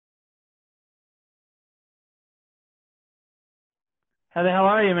How the hell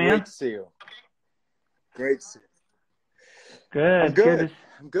are you, Great man? to see you. Great to see you. I'm Good. Good to good.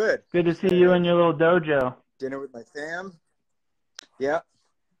 I'm good. good to Just see you had in your little dojo. dinner with my fam. Yeah,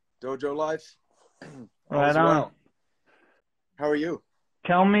 dojo life. All Right is on. well. How are you?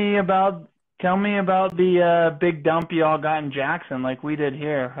 Tell me about the big dump you all got in Jackson, like we did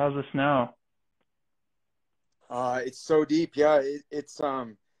here. How's the snow? It's so deep. Yeah, it's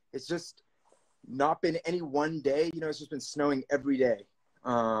just not been any one day. It's just been snowing every day.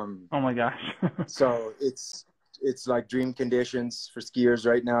 Um, Oh my gosh. so it's like dream conditions for skiers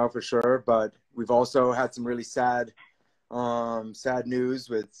right now for sure. But we've also had some really sad news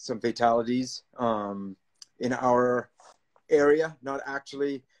with some fatalities in our area, not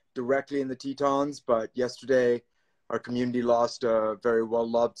actually directly in the Tetons, but yesterday our community lost a very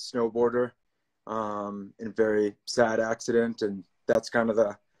well-loved snowboarder in a very sad accident, and that's kind of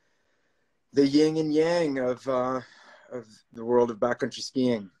the yin and yang of the world of backcountry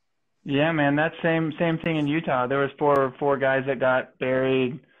skiing. Yeah, man, that same thing in Utah. There was four guys that got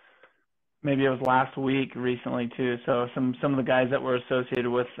buried. Maybe it was last week recently too. So some of the guys that were associated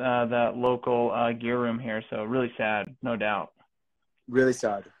with that local gear room here. So really sad, no doubt. Really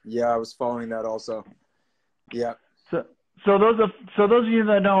sad. Yeah, I was following that also. Yeah. So, so those of you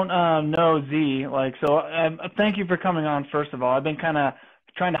that don't know Z, like, so thank you for coming on. First of all, I've been kind of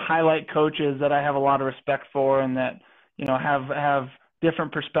trying to highlight coaches that I have a lot of respect for and that have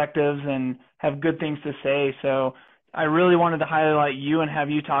different perspectives and have good things to say. So I really wanted to highlight you and have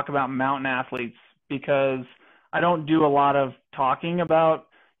you talk about mountain athletes because I don't do a lot of talking about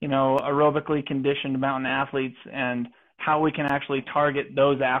aerobically conditioned mountain athletes and how we can actually target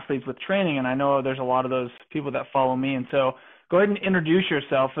those athletes with training. And I know there's a lot of those people that follow me. And so go ahead and introduce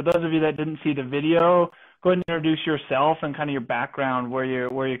yourself. For those of you that didn't see the video, go ahead and introduce yourself and kind of your background, where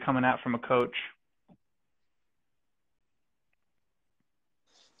you're coming at from a coach.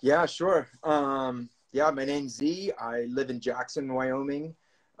 Yeah, sure. Yeah, my name's Z. I live in Jackson, Wyoming.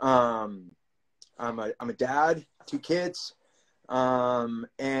 Um, I'm a dad, two kids.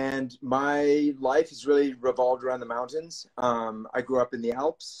 And my life has really revolved around the mountains. I grew up in the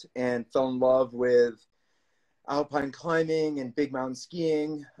Alps and fell in love with alpine climbing and big mountain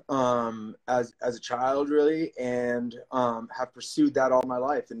skiing as a child, really, and have pursued that all my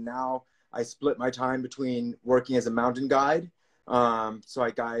life. And now I split my time between working as a mountain guide. So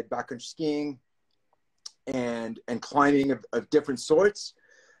I guide backcountry skiing and climbing of different sorts.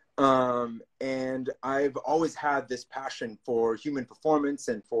 And I've always had this passion for human performance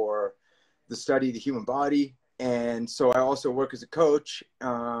and for the study of the human body. And so I also work as a coach.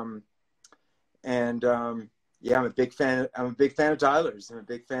 Yeah, I'm a big fan. I'm a big fan of Tyler's. I'm a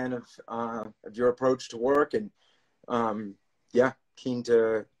big fan of your approach to work, and yeah, keen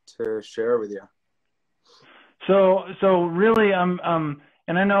to share with you. So really, and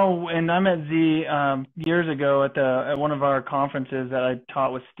I know, and I met Z years ago at one of our conferences that I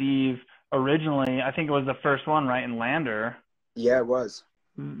taught with Steve originally. I think it was the first one, right, in Lander Yeah, it was.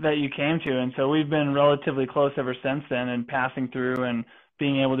 that you came to, and so we've been relatively close ever since then, and passing through and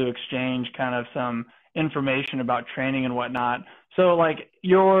being able to exchange kind of some information about training and whatnot. So, like,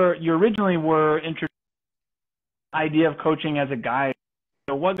 you originally were interested in the idea of coaching as a guide.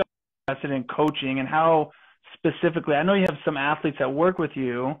 So what got you interested in coaching, and how specifically? I know you have some athletes that work with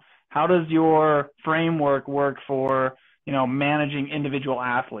you. How does your framework work for managing individual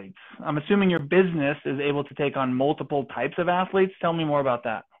athletes? I'm assuming your business is able to take on multiple types of athletes. Tell me more about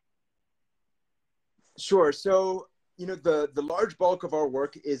that. Sure. So, the large bulk of our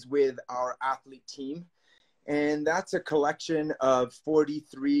work is with our athlete team, and that's a collection of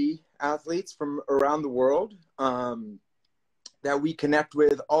 43 athletes from around the world that we connect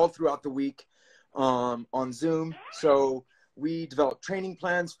with all throughout the week on Zoom. So we develop training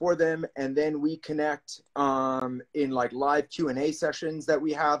plans for them, and then we connect in like live Q&A sessions that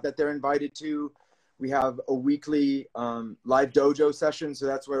we have that they're invited to. We have a weekly live dojo session. So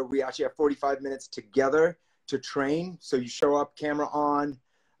that's where we actually have 45 minutes together to train. So you show up, camera on,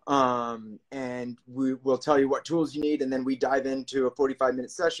 and we will tell you what tools you need. And then we dive into a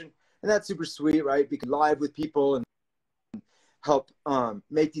 45-minute session. And that's super sweet, right? We can live with people and help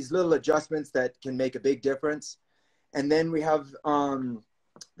make these little adjustments that can make a big difference. And then we have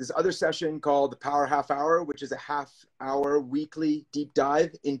this other session called the Power Half Hour, which is a half-hour weekly deep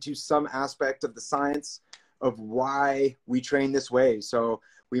dive into some aspect of the science of why we train this way. So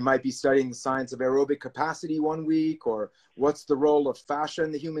we might be studying the science of aerobic capacity one week, or what's the role of fascia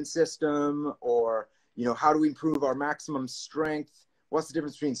in the human system, or how do we improve our maximum strength? What's the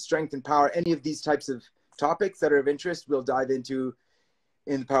difference between strength and power? Any of these types of topics that are of interest, we'll dive into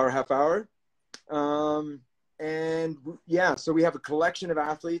in the Power Half Hour. And yeah, so we have a collection of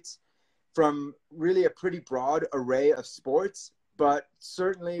athletes from really a pretty broad array of sports, but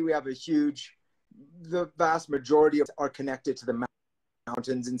certainly we have the vast majority of are connected to the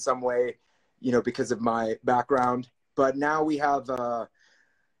mountains in some way, because of my background. But now we have a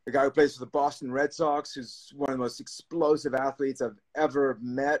guy who plays for the Boston Red Sox, who's one of the most explosive athletes I've ever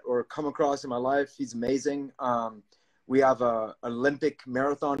met or come across in my life. He's amazing. We have an Olympic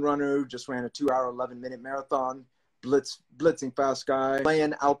marathon runner who just ran a 2-hour, 11-minute marathon, blitzing fast guy,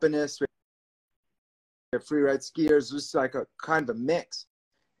 playing alpinists, we have free ride skiers, just like a kind of a mix.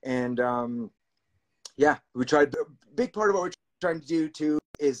 And yeah, a big part of what we're trying to do too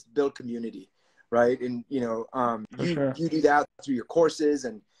is build community, right? And sure. you do that through your courses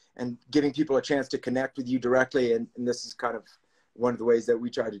and giving people a chance to connect with you directly, and this is kind of one of the ways that we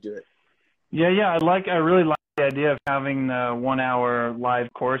try to do it. Yeah, I really like the idea of having the 1-hour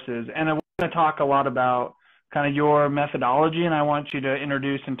live courses. And I want to talk a lot about kind of your methodology, and I want you to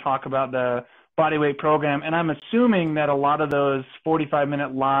introduce and talk about the bodyweight program. And I'm assuming that a lot of those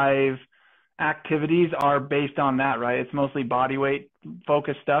 45-minute live activities are based on that, right? It's mostly bodyweight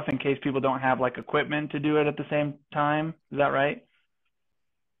focused stuff in case people don't have like equipment to do it at the same time. Is that right?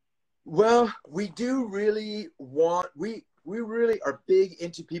 Well, we do really we really are big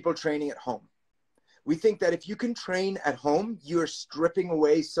into people training at home. We think that if you can train at home, you're stripping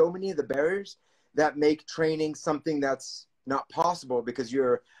away so many of the barriers that make training something that's not possible because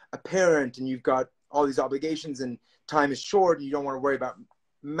you're a parent and you've got all these obligations and time is short and you don't want to worry about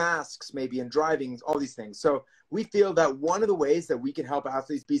masks maybe and driving, all these things. So we feel that one of the ways that we can help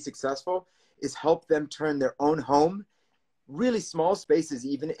athletes be successful is help them turn their own home, really small spaces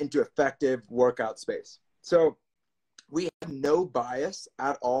even, into effective workout space. So we have no bias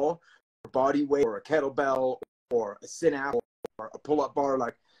at all for body weight or a kettlebell or a sit-up or a pull-up bar.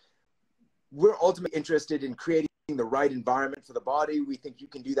 Like, we're ultimately interested in creating the right environment for the body. We think you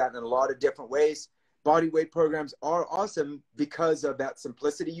can do that in a lot of different ways. Body weight programs are awesome because of that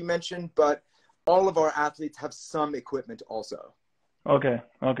simplicity you mentioned, but all of our athletes have some equipment also. Okay,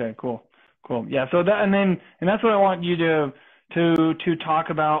 cool. Yeah, so that's what I want you to talk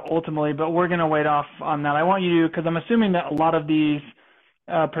about ultimately, but we're going to wait off on that. I want you to, because I'm assuming that a lot of these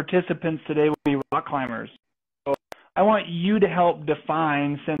participants today will be rock climbers. So I want you to help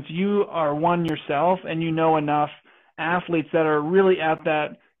define, since you are one yourself and you know enough athletes that are really at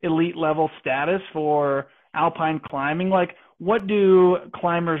that elite level status for alpine climbing, like what do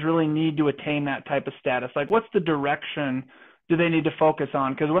climbers really need to attain that type of status? Like what's the direction do they need to focus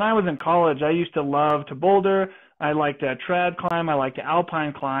on? Because when I was in college, I used to love to boulder. I like to trad climb. I like to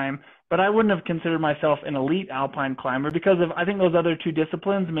alpine climb, but I wouldn't have considered myself an elite alpine climber because of, I think, those other two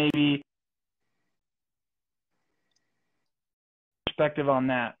disciplines. Maybe perspective on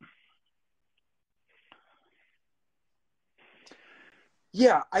that.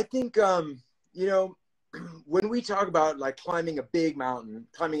 Yeah, I think, when we talk about like climbing a big mountain,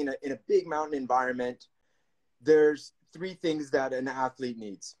 climbing in a big mountain environment, there's three things that an athlete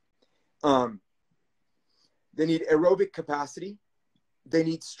needs. They need aerobic capacity, they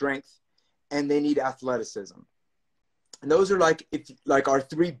need strength, and they need athleticism. And those are like our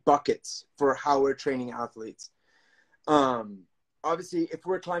three buckets for how we're training athletes. Obviously, if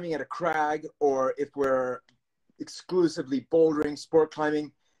we're climbing at a crag or if we're exclusively bouldering, sport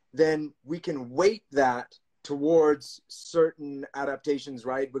climbing, then we can weight that towards certain adaptations,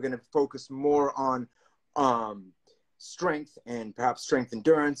 right? We're going to focus more on strength and perhaps strength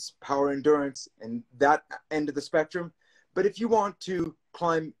endurance, power endurance, and that end of the spectrum. But if you want to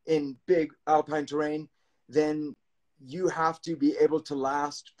climb in big alpine terrain, then you have to be able to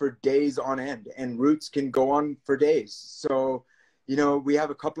last for days on end, and routes can go on for days. So, we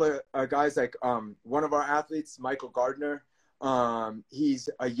have a couple of guys like one of our athletes, Michael Gardner. He's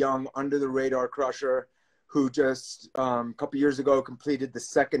a young under the radar crusher who just a couple years ago completed the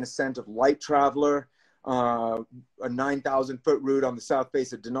second ascent of Light Traveler, a 9,000 foot route on the south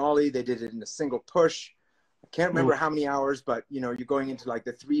face of Denali. They did it in a single push. I can't remember how many hours, but you're going into like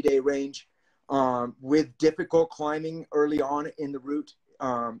the 3-day range with difficult climbing early on in the route.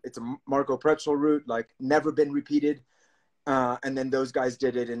 It's a Marco Pretzel route, like never been repeated. And then those guys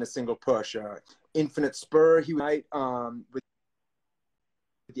did it in a single push. Infinite Spur, he was with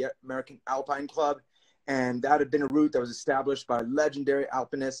the American Alpine Club, and that had been a route that was established by legendary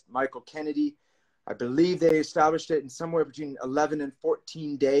alpinist Michael Kennedy. I believe they established it in somewhere between 11 and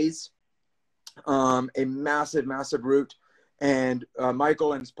 14 days, a massive, massive route. And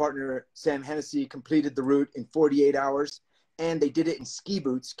Michael and his partner, Sam Hennessy, completed the route in 48 hours. And they did it in ski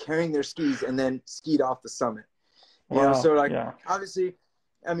boots, carrying their skis, and then skied off the summit. Wow. So obviously,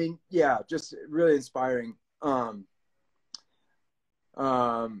 I mean, yeah, just really inspiring. And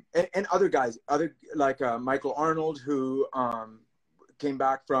other guys, other like Michael Arnold, who came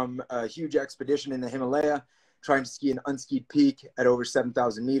back from a huge expedition in the Himalaya, trying to ski an unskied peak at over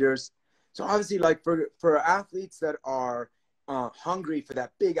 7,000 meters. So obviously, like for athletes that are hungry for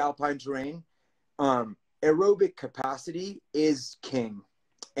that big alpine terrain, aerobic capacity is king.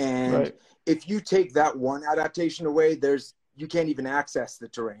 And Right. if you take that one adaptation away, you can't even access the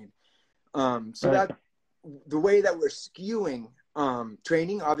terrain. So Right. that the way that we're skewing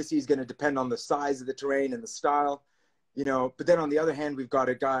training obviously is going to depend on the size of the terrain and the style, you know. But then on the other hand, we've got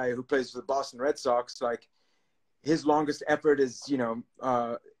a guy who plays for the Boston Red Sox. Like his longest effort is, you know,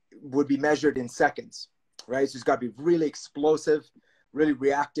 would be measured in seconds, right? So he's got to be really explosive, really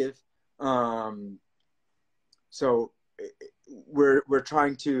reactive. So we're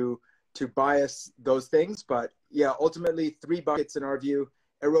trying to bias those things, but yeah, ultimately 3 buckets in our view: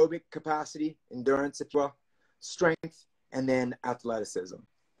 aerobic capacity, endurance, if you will, strength, and then athleticism.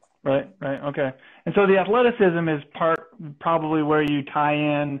 Right. Right. Okay. And so the athleticism is probably where you tie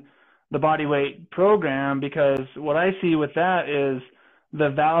in the body weight program, because what I see with that is the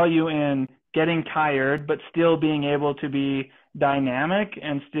value in getting tired, but still being able to be dynamic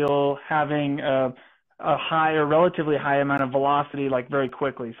and still having a high or relatively high amount of velocity, like very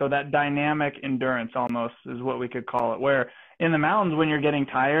quickly. So that dynamic endurance almost is what we could call it, where in the mountains, when you're getting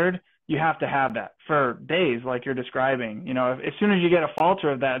tired, you have to have that for days, like you're describing. You know, as soon as you get a falter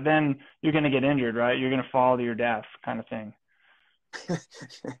of that, then you're going to get injured, right? You're going to fall to your death, kind of thing.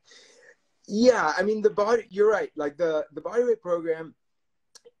 Yeah, I mean, you're right. Like the bodyweight program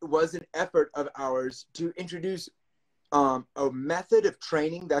was an effort of ours to introduce a method of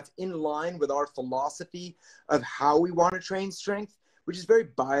training that's in line with our philosophy of how we want to train strength, which is very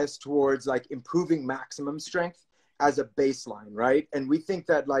biased towards like improving maximum strength as a baseline, right? And we think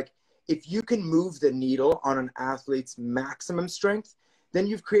that like if you can move the needle on an athlete's maximum strength, then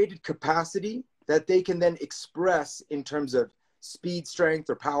you've created capacity that they can then express in terms of speed, strength,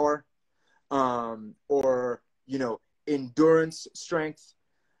 or power, or, you know, endurance, strength.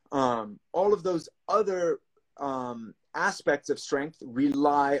 All of those other aspects of strength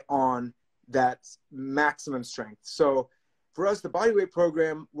rely on that maximum strength. So for us, the bodyweight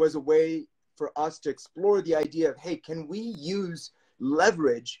program was a way for us to explore the idea of, hey, can we use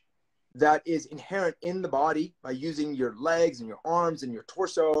leverage that is inherent in the body by using your legs and your arms and your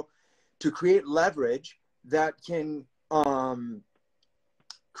torso to create leverage that can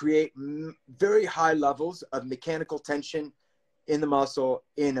create very high levels of mechanical tension in the muscle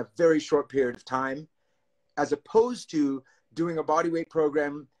in a very short period of time, as opposed to doing a bodyweight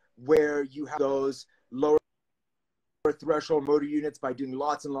program where you have those lower threshold motor units by doing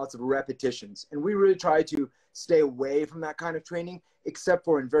lots and lots of repetitions. And we really try to stay away from that kind of training, except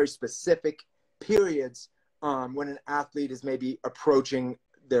for in very specific periods when an athlete is maybe approaching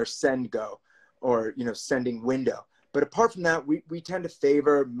their send go or, you know, sending window. But apart from that, we tend to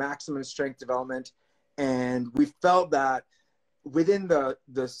favor maximum strength development. And we felt that within the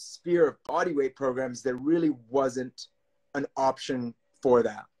sphere of bodyweight programs, there really wasn't an option for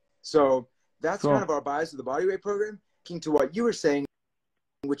that. So that's Cool. kind of our bias of the bodyweight program. To what you were saying,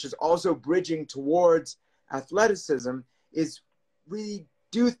 which is also bridging towards athleticism, is we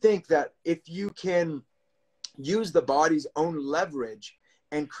do think that if you can use the body's own leverage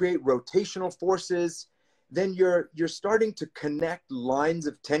and create rotational forces, then you're starting to connect lines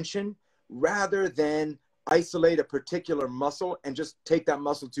of tension rather than isolate a particular muscle and just take that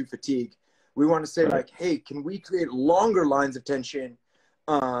muscle to fatigue. We want to say like, hey, can we create longer lines of tension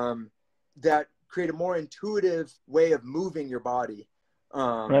that create a more intuitive way of moving your body?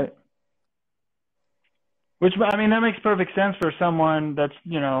 Right. Which, I mean, that makes perfect sense for someone that's,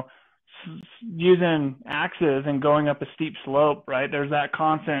 you know, using axes and going up a steep slope, right? There's that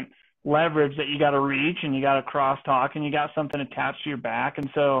constant leverage that you got to reach, and you got to crosstalk, and you got something attached to your back. And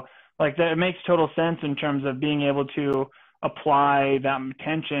so like that, it makes total sense in terms of being able to apply that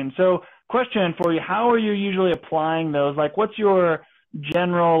tension. So question for you, how are you usually applying those? Like what's your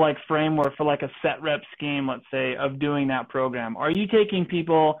general like framework for like a set rep scheme, let's say, of doing that program? Are you taking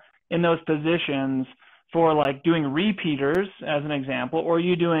people in those positions for like doing repeaters as an example, or are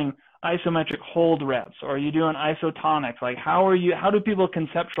you doing isometric hold reps, or are you doing isotonics? Like how do people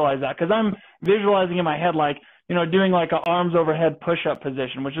conceptualize that? Because I'm visualizing in my head like, you know, doing like an arms overhead push-up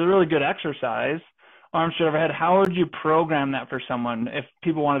position, which is a really good exercise, arms straight overhead. How would you program that for someone if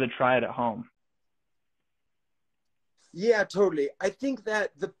people wanted to try it at home? Yeah, totally. I think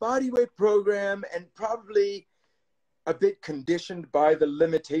that the bodyweight program, and probably a bit conditioned by the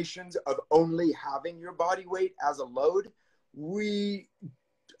limitations of only having your body weight as a load, we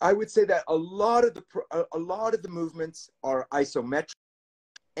I would say that a lot of the movements are isometric,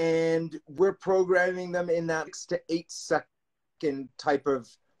 and we're programming them in that 6 to 8 second type of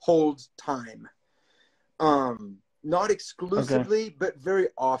hold time. Not exclusively, Okay. but very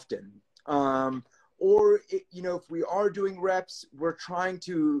often. Or if we are doing reps, we're trying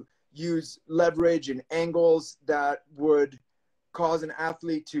to use leverage and angles that would cause an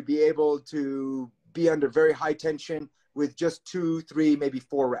athlete to be able to be under very high tension with just 2, 3, maybe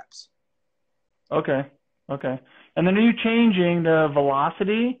 4 reps. Okay. Okay. And then are you changing the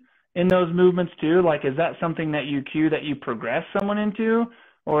velocity in those movements too? Like, is that something that you cue that you progress someone into?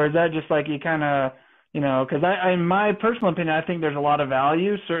 Or is that just like you kind of, because in my personal opinion, I think there's a lot of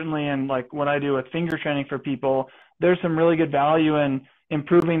value, certainly in like what I do with finger training for people. There's some really good value in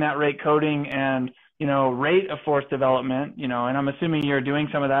improving that rate coding and, rate of force development, and I'm assuming you're doing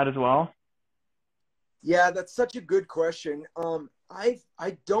some of that as well. Yeah, that's such a good question.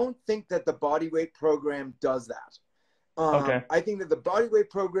 I don't think that the bodyweight program does that. Okay. I think that the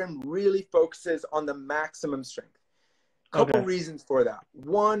bodyweight program really focuses on the maximum strength. Couple Okay. reasons for that.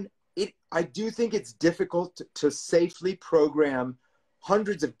 One, I do think it's difficult to safely program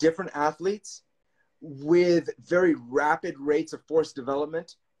hundreds of different athletes with very rapid rates of force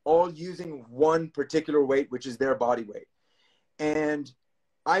development, all using one particular weight, which is their body weight. And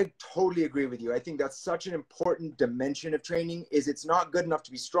I totally agree with you. I think that's such an important dimension of training. Is it's not good enough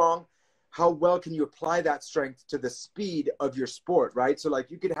to be strong. How well can you apply that strength to the speed of your sport, right? So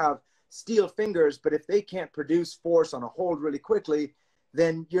like you could have steel fingers, but if they can't produce force on a hold really quickly,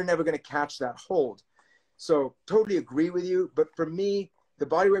 then you're never going to catch that hold. So totally agree with you. But for me, the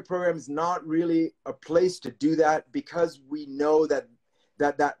bodyweight program is not really a place to do that, because we know that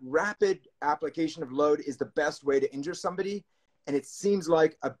rapid application of load is the best way to injure somebody. And it seems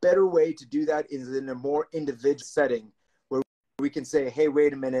like a better way to do that is in a more individual setting where we can say, hey,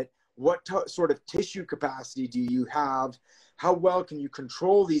 wait a minute, what sort of tissue capacity do you have? How well can you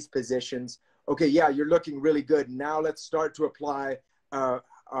control these positions? Okay, yeah, you're looking really good. Now let's start to apply, an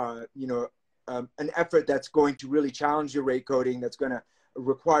effort that's going to really challenge your rate coding, that's going to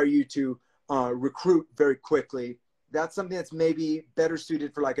require you to recruit very quickly. That's something that's maybe better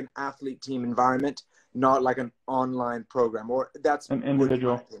suited for like an athlete team environment, not like an online program, or that's An would be my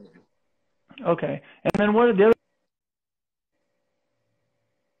individual. opinion. Okay. And then what are the other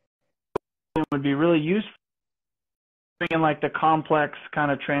thing would be really useful in like the complex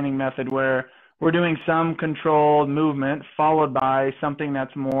kind of training method where we're doing some controlled movement followed by something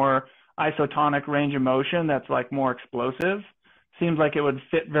that's more isotonic range of motion that's like more explosive. Seems like it would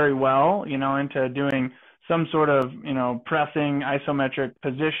fit very well, into doing some sort of, pressing isometric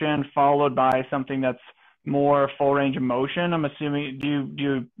position followed by something that's more full range of motion. I'm assuming,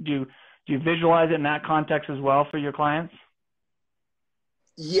 do you visualize it in that context as well for your clients?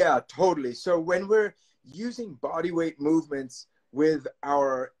 Yeah, totally. So when we're using body weight movements with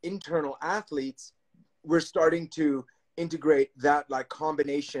our internal athletes, we're starting to integrate that like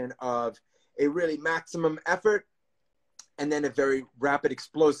combination of a really maximum effort and then a very rapid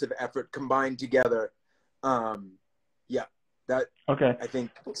explosive effort combined together. Um, yeah, that Okay. I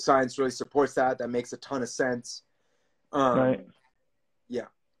think science really supports that. That makes a ton of sense. Right. Yeah.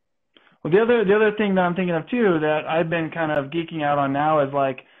 Well, the other thing that I'm thinking of too that I've been kind of geeking out on now is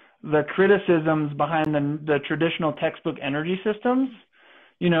like the criticisms behind the traditional textbook energy systems.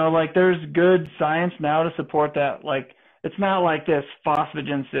 Like there's good science now to support that. Like it's not like this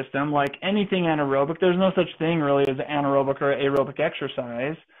phosphagen system, like anything anaerobic. There's no such thing really as anaerobic or aerobic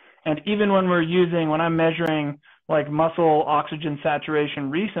exercise. And even when I'm measuring like muscle oxygen saturation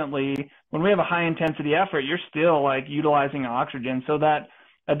recently, when we have a high intensity effort, you're still like utilizing oxygen. So that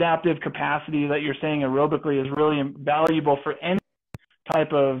adaptive capacity that you're saying aerobically is really valuable for any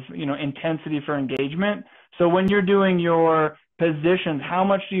type of intensity for engagement. So when you're doing your positions, how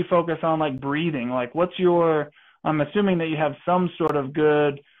much do you focus on like breathing? Like I'm assuming that you have some sort of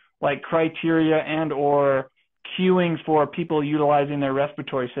good like criteria and or cueing for people utilizing their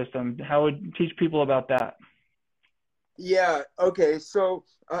respiratory system. How would you teach people about that? Yeah. Okay. So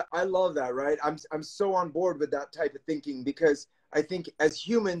I love that. Right. I'm so on board with that type of thinking, because I think as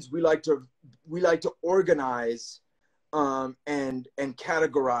humans we like to organize and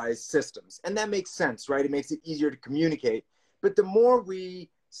categorize systems, and that makes sense, right? It makes it easier to communicate. But the more we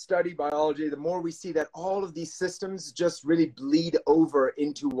study biology, the more we see that all of these systems just really bleed over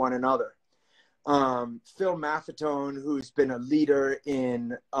into one another. Phil Maffetone, who's been a leader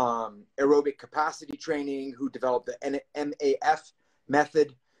in aerobic capacity training, who developed the MAF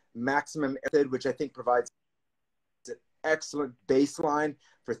method, maximum method, which I think provides an excellent baseline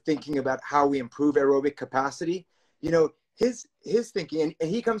for thinking about how we improve aerobic capacity. his thinking, and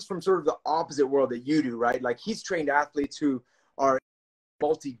he comes from sort of the opposite world that you do, right? Like he's trained athletes who are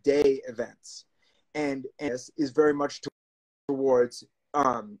multi-day events, and this is very much towards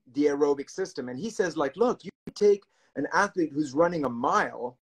the aerobic system. And he says, like, look, you take an athlete who's running a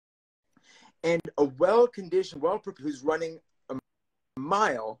mile, and a well-conditioned, well-prepared who's running a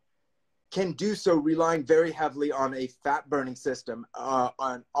mile can do so relying very heavily on a fat-burning system,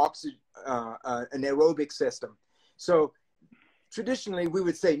 on oxygen, an aerobic system. So traditionally, we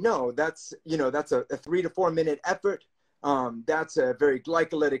would say, no, that's a 3 to 4 minute effort. That's a very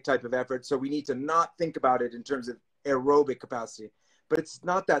glycolytic type of effort. So we need to not think about it in terms of aerobic capacity. But it's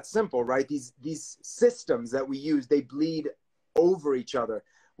not that simple, right? These systems that we use, they bleed over each other.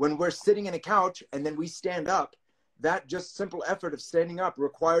 When we're sitting in a couch and then we stand up, that just simple effort of standing up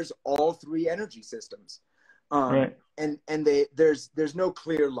requires all three energy systems. Right. And there's no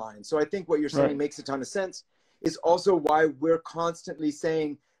clear line. So I think what you're saying makes a ton of sense. Is also why we're constantly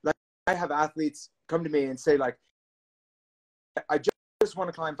saying, like, I have athletes come to me and say, like, I just want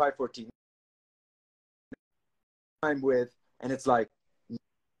to climb 514. I'm with, and it's like,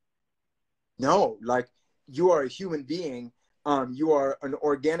 no, like, you are a human being. You are an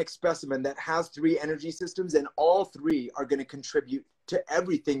organic specimen that has three energy systems, and all three are going to contribute to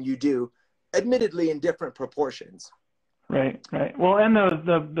everything you do, admittedly in different proportions. Right. Well, and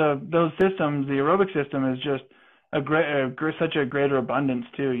those systems, the aerobic system is just such a greater abundance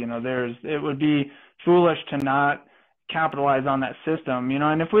too. It would be foolish to not capitalize on that system.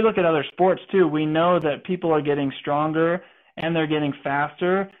 And if we look at other sports too, we know that people are getting stronger and they're getting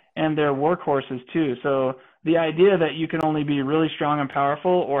faster and they're workhorses too. So the idea that you can only be really strong and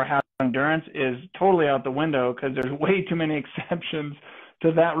powerful or have endurance is totally out the window, because there's way too many exceptions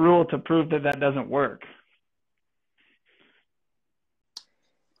to that rule to prove that doesn't work.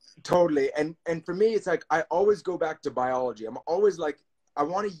 Totally. And for me, it's like, I always go back to biology. I'm always like, I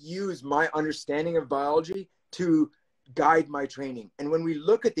want to use my understanding of biology to guide my training. And when we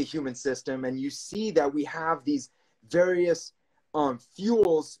look at the human system and you see that we have these various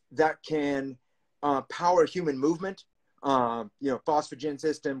fuels that can power human movement, phosphagen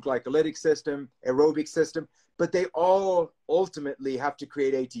system, glycolytic system, aerobic system, but they all ultimately have to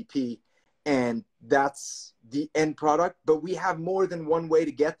create ATP. And that's the end product, but we have more than one way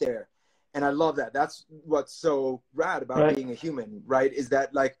to get there. And I love that. That's what's so rad about being a human, right? Is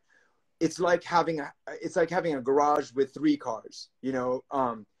that, like, it's like having a garage with 3 cars.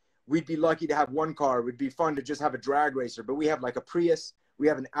 We'd be lucky to have 1 car. It would be fun to just have a drag racer, but we have like a Prius, we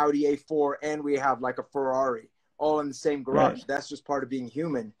have an Audi A4, and we have like a Ferrari, all in the same garage. Right. That's just part of being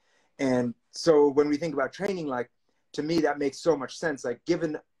human. And so when we think about training, like, to me, that makes so much sense. Like,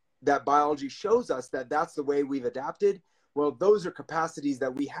 given that biology shows us that that's the way we've adapted, well, those are capacities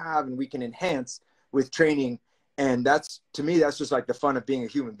that we have and we can enhance with training. And that's, to me, that's just like the fun of being a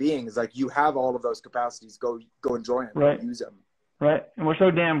human being, is like, you have all of those capacities, go enjoy them, go use them. Right. And we're so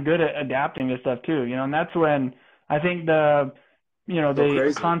damn good at adapting to stuff too, and that's when I think the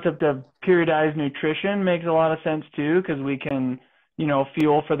concept of periodized nutrition makes a lot of sense too, because we can,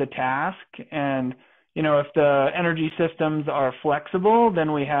 fuel for the task. And if the energy systems are flexible,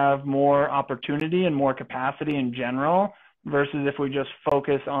 then we have more opportunity and more capacity in general, versus if we just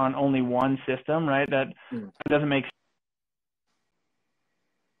focus on only one system, right? That doesn't make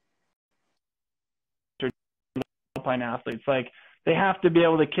sense. Alpine athletes, like, they have to be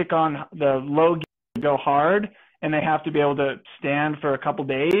able to kick on the low gear, go hard, and they have to be able to stand for a couple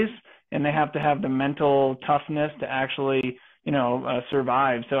days, and they have to have the mental toughness to actually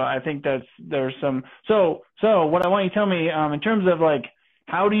survive. So I think there's some, so what I want you to tell me, in terms of, like,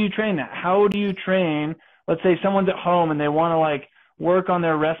 how do you train that? How do you train, let's say someone's at home and they want to, like, work on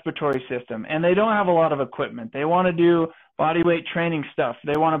their respiratory system and they don't have a lot of equipment. They want to do body weight training stuff.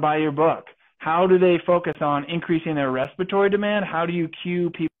 They want to buy your book. How do they focus on increasing their respiratory demand? How do you cue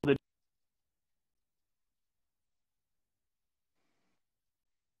people to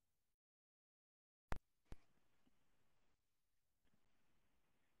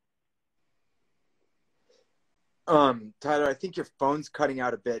Tyler, I think your phone's cutting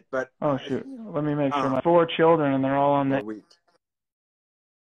out a bit, but oh shoot, let me make sure. My 4 children, and they're all on the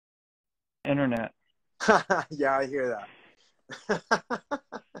internet. Yeah, I hear that.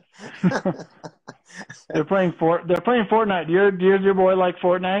 They're playing Fortnite. Does your boy like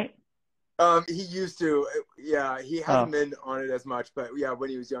Fortnite? He used to. Yeah, he hasn't been on it as much, but yeah, when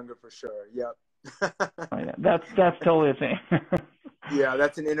he was younger, for sure. Yep. Oh, yeah. That's totally a thing. Yeah,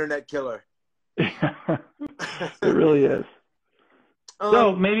 that's an internet killer. It really is.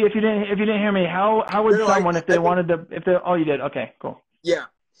 So maybe if you didn't hear me, how would someone, if they wanted to, oh, you did. Okay, cool. Yeah.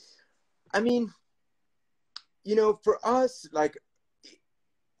 I mean, you know, for us, like,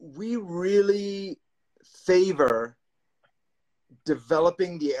 we really favor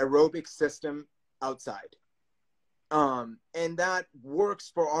developing the aerobic system outside. And that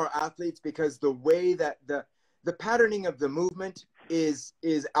works for our athletes because the way that the patterning of the movement is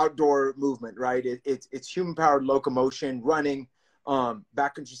outdoor movement, right? It's human powered locomotion, running,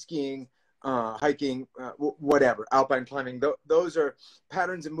 backcountry skiing, hiking, whatever, alpine climbing. Those are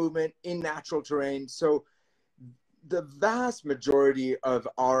patterns of movement in natural terrain. So the vast majority of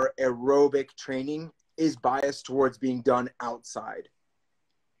our aerobic training is biased towards being done outside.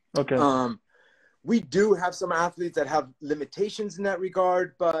 Okay. We do have some athletes that have limitations in that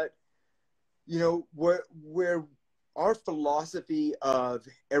regard, but you know, where our philosophy of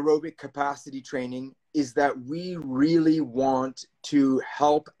aerobic capacity training is that we really want to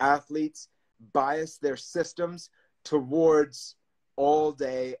help athletes bias their systems towards all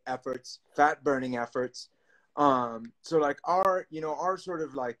day efforts, fat burning efforts. So like our, you know, our sort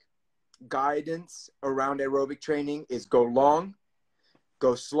of like guidance around aerobic training is go long,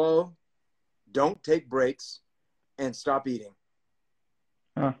 go slow, don't take breaks, and stop eating.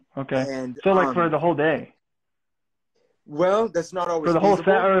 Oh, okay. And So like for the whole day, well, that's not always for the whole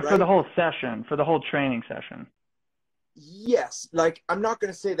feasible, or for the right? whole session, for the whole training session. Yes, like I'm not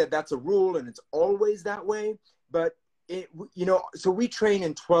going to say that that's a rule and it's always that way, but it, you know, so we train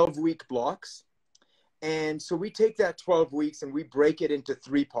in 12-week blocks. And so we take that 12 weeks and we break it into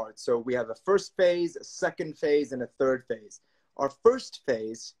 3 parts. So we have a first phase, a second phase, and a third phase. Our first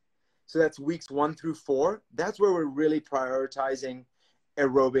phase, so that's weeks 1 through 4, that's where we're really prioritizing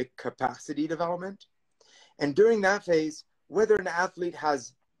aerobic capacity development. And during that phase, whether an athlete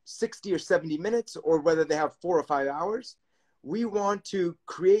has 60 or 70 minutes or whether they have 4 or 5 hours, we want to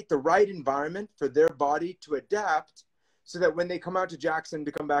create the right environment for their body to adapt so that when they come out to Jackson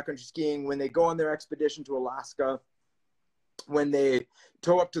to come backcountry skiing, when they go on their expedition to Alaska, when they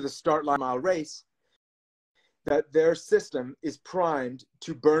tow up to the start line mile race, that their system is primed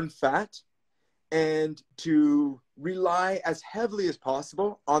to burn fat and to rely as heavily as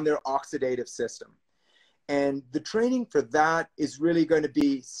possible on their oxidative system. And the training for that is really going to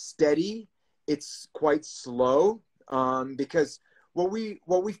be steady. It's quite slow because what we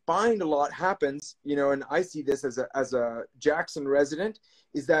find a lot happens, you know, and I see this as a Jackson resident,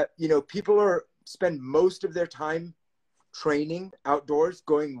 is that, you know, people spend most of their time training outdoors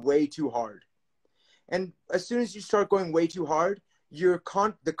going way too hard. And as soon as you start going way too hard,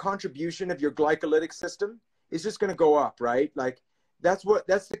 the contribution of your glycolytic system is just going to go up, right? Like that's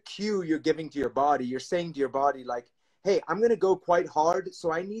the cue you're giving to your body. You're saying to your body, like, hey, I'm going to go quite hard,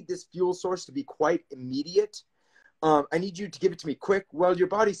 so I need this fuel source to be quite immediate. I need you to give it to me quick. Well, your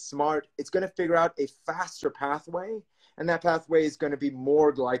body's smart. It's going to figure out a faster pathway, and that pathway is going to be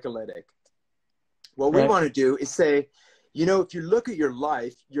more glycolytic. What we want to do is say, you know, if you look at your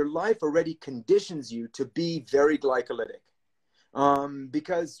life already conditions you to be very glycolytic.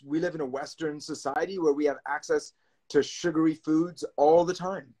 Because we live in a Western society where we have access to sugary foods all the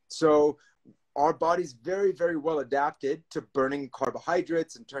time. So our body's very, very well adapted to burning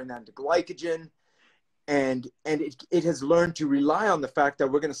carbohydrates and turning that into glycogen. And it has learned to rely on the fact that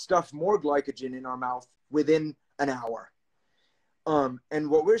we're going to stuff more glycogen in our mouth within an hour. And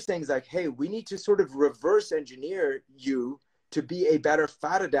what we're saying is like, hey, we need to sort of reverse engineer you to be a better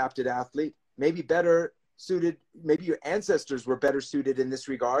fat adapted athlete, maybe better suited, maybe your ancestors were better suited in this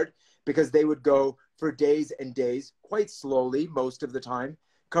regard because they would go for days and days, quite slowly most of the time,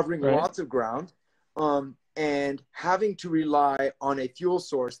 covering lots of ground, and having to rely on a fuel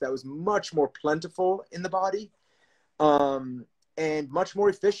source that was much more plentiful in the body, and much more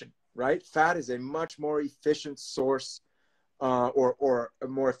efficient, right? Fat is a much more efficient source, or a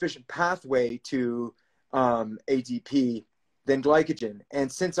more efficient pathway to ATP than glycogen.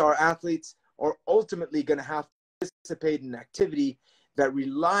 And since our athletes are ultimately going to have to participate in an activity that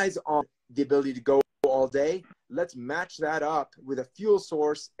relies on the ability to go all day, let's match that up with a fuel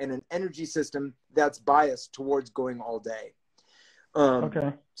source and an energy system that's biased towards going all day.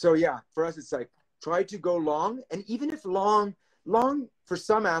 So yeah, for us, it's like, try to go long. And even if long for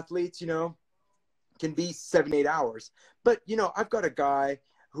some athletes, you know, can be 7-8 hours. But, you know, I've got a guy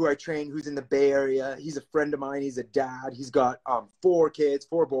who I train who's in the Bay Area. He's a friend of mine. He's a dad. He's got 4 kids,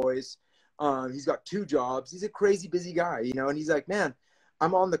 4 boys. He's got 2 jobs. He's a crazy busy guy, you know, and he's like, man,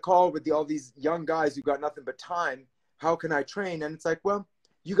 I'm on the call with all these young guys who got nothing but time. How can I train? And it's like, well,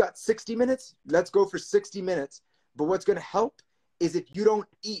 you got 60 minutes. Let's go for 60 minutes. But what's going to help is if you don't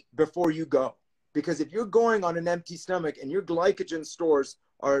eat before you go. Because if you're going on an empty stomach and your glycogen stores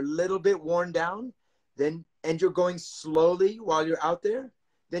are a little bit worn down, then, and you're going slowly while you're out there,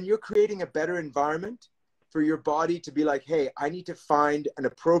 then you're creating a better environment for your body to be like, hey, I need to find an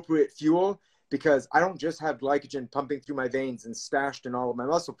appropriate fuel because I don't just have glycogen pumping through my veins and stashed in all of my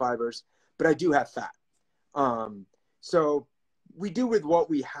muscle fibers, but I do have fat. So we do with what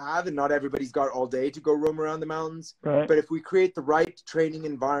we have, and not everybody's got all day to go roam around the mountains. Right. But if we create the right training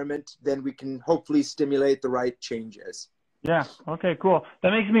environment, then we can hopefully stimulate the right changes. Yeah. Okay, cool.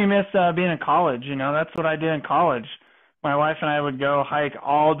 That makes me miss being in college. You know, that's what I did in college. My wife and I would go hike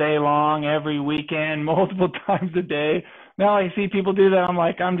all day long, every weekend, multiple times a day. Now I see people do that. I'm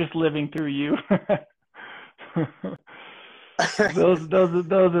like, I'm just living through you. those are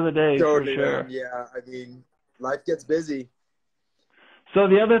the days Totally, for sure. man. Yeah, I mean, life gets busy. So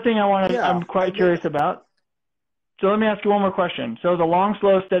the other thing I'm quite and curious about. So let me ask you one more question. So the long,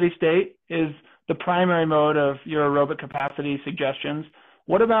 slow, steady state is the primary mode of your aerobic capacity suggestions.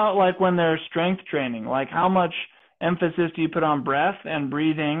 What about like when there's strength training? Like how much emphasis do you put on breath and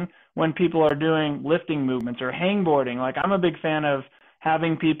breathing when people are doing lifting movements or hangboarding? Like I'm a big fan of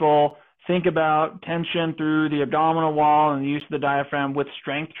having people think about tension through the abdominal wall and the use of the diaphragm with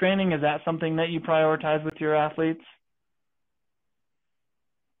strength training. Is that something that you prioritize with your athletes?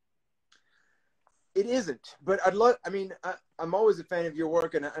 It isn't, but I'm always a fan of your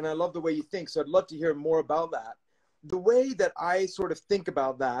work, and I love the way you think, so I'd love to hear more about that. The way that I sort of think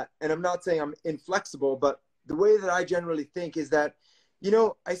about that, and I'm not saying I'm inflexible, but the way that I generally think is that,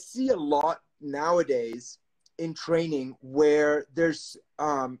 I see a lot nowadays in training where there's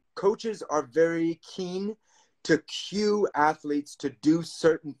coaches are very keen to cue athletes to do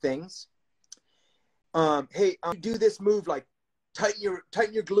certain things. Hey, do this move, like tighten your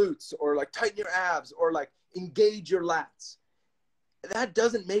glutes, or like tighten your abs, or like engage your lats. That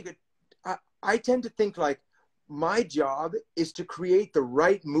doesn't make it. I tend to think like my job is to create the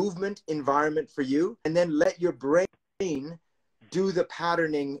right movement environment for you, and then let your brain do the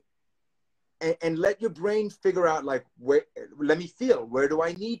patterning, and let your brain figure out like, let me feel, where do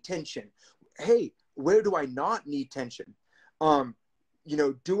I need tension? Hey, where do I not need tension?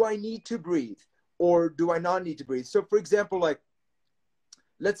 Do I need to breathe, or do I not need to breathe? So for example, like,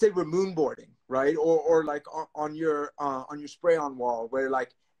 let's say we're moonboarding, right? Or like on your spray on wall where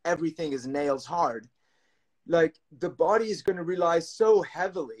like everything is nails hard. Like the body is going to rely so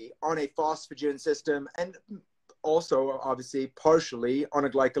heavily on a phosphagen system, and also obviously partially on a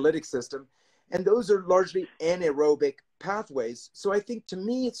glycolytic system. And those are largely anaerobic pathways. So I think to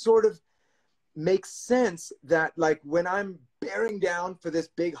me, it sort of makes sense that like when I'm bearing down for this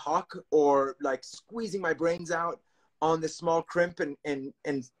big huck, or like squeezing my brains out on this small crimp and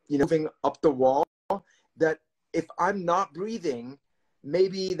moving up the wall, that if I'm not breathing,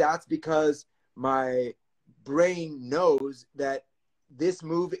 maybe that's because my brain knows that this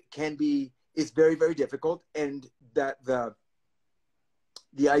move is very, very difficult, and that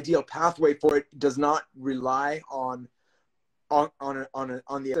the ideal pathway for it does not rely on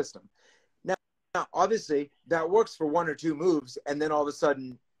the system. Now, obviously, that works for one or two moves, and then all of a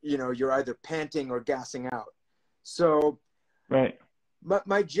sudden, you're either panting or gassing out. So right.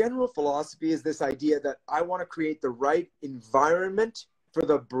 My general philosophy is this idea that I want to create the right environment for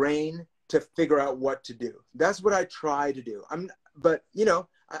the brain to figure out what to do. That's what I try to do.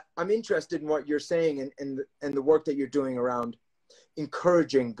 I'm interested in what you're saying, and the work that you're doing around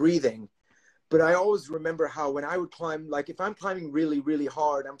encouraging breathing. But I always remember how when I would climb, like if I'm climbing really, really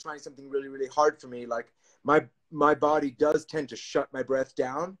hard, I'm trying something really, really hard for me, like my body does tend to shut my breath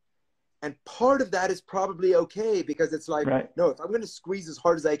down. And part of that is probably okay, because it's like, right. No, if I'm going to squeeze as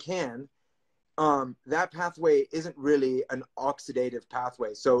hard as I can, that pathway isn't really an oxidative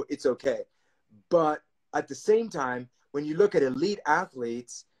pathway. So it's okay. But at the same time, when you look at elite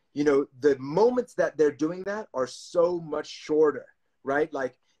athletes, the moments that they're doing that are so much shorter, right?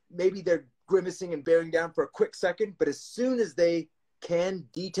 Like maybe they're grimacing and bearing down for a quick second, but as soon as they can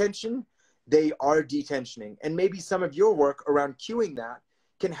detension, they are detensioning. And maybe some of your work around cueing that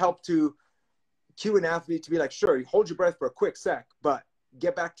can help to cue an athlete to be like, sure, you hold your breath for a quick sec, but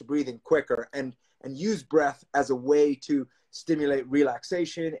get back to breathing quicker, and use breath as a way to stimulate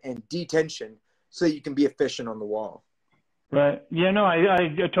relaxation and detention so you can be efficient on the wall. Right. Yeah, no,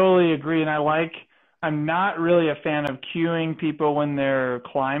 I totally agree. And I'm not really a fan of cueing people when they're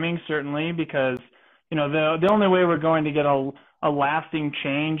climbing, certainly, because, the only way we're going to get a lasting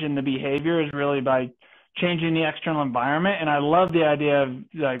change in the behavior is really by changing the external environment. And I love the idea of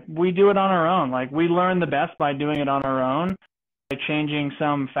like, we do it on our own. Like we learn the best by doing it on our own, by changing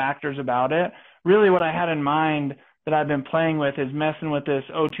some factors about it. Really what I had in mind that I've been playing with is messing with this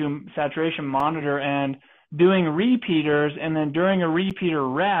O2 saturation monitor and doing repeaters, and then during a repeater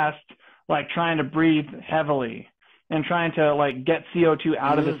rest, like trying to breathe heavily. and trying to like get CO2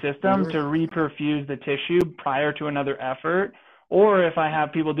 out of the system to reperfuse the tissue prior to another effort. Or if I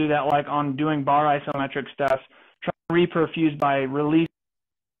have people do that, like on doing bar isometric stuff, try to reperfuse by release,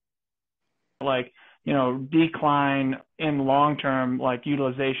 like, you know, decline in long-term like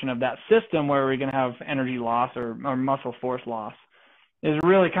utilization of that system where we're going to have energy loss or muscle force loss is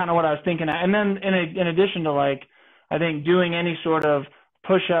really kind of what I was thinking. And then in addition to like, I think doing any sort of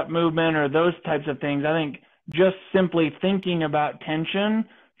push-up movement or those types of things, I think just simply thinking about tension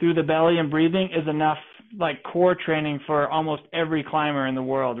through the belly and breathing is enough like core training for almost every climber in the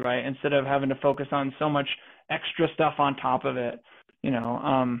world, right? Instead of having to focus on so much extra stuff on top of it, you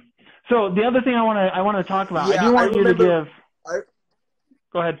know. So the other thing I want to talk about, Yeah, I do want you to give.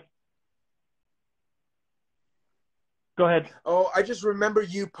 Go ahead. Go ahead. Oh, I just remember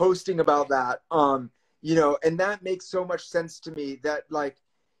you posting about that. You know, and that makes so much sense to me that like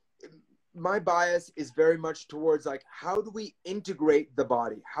my bias is very much towards like, how do we integrate the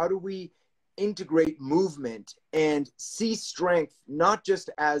body? How do we integrate movement and see strength, not just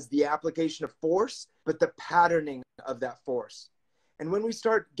as the application of force, but the patterning of that force. And when we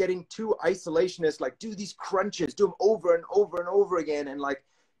start getting too isolationist, like do these crunches, do them over and over and over again, and like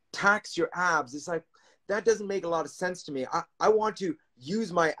tax your abs, it's like, that doesn't make a lot of sense to me. I want to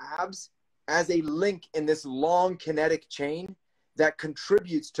use my abs as a link in this long kinetic chain that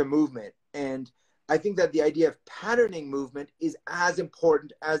contributes to movement. And I think that the idea of patterning movement is as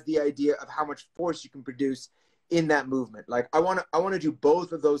important as the idea of how much force you can produce in that movement. Like I want to do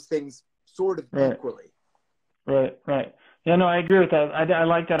both of those things sort of equally. Right. Yeah, no, I agree with that. I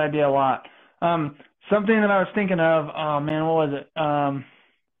like that idea a lot. Something that I was thinking of, oh man, what was it?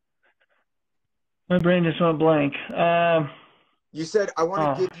 My brain just went blank. You said, I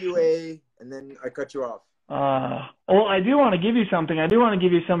want to give you a, and then I cut you off. Well, I do want to give you something. I do want to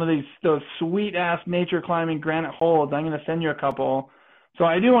give you some of those sweet ass nature climbing granite holds. I'm going to send you a couple. So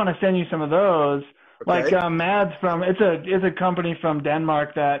I do want to send you some of those. Okay. Like Mads it's a company from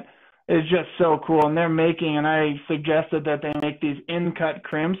Denmark that is just so cool, and they're making, and I suggested that they make these in-cut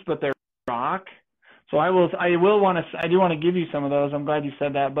crimps, but they're rock. So I do want to give you some of those. I'm glad you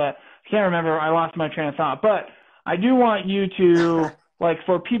said that, but I can't remember. I lost my train of thought. But I do want you to, like,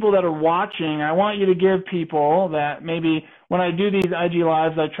 for people that are watching, I want you to give people that maybe when I do these IG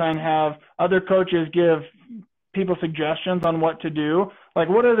Lives, I try and have other coaches give people suggestions on what to do. Like,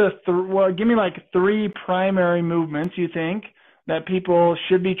 what are give me like 3 primary movements you think that people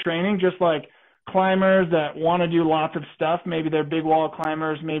should be training, just like climbers that want to do lots of stuff. Maybe they're big wall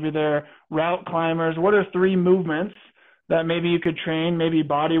climbers, maybe they're route climbers. What are 3 movements that maybe you could train, maybe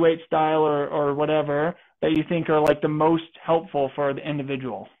body weight style or whatever, that you think are like the most helpful for the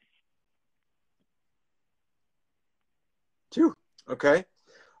individual? 2. Okay.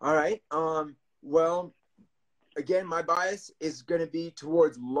 All right. Well, again, my bias is going to be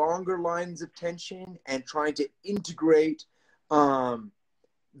towards longer lines of tension and trying to integrate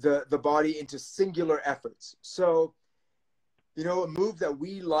the body into singular efforts. So, you know, a move that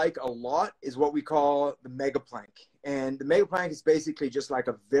we like a lot is what we call the mega plank. And the mega plank is basically just like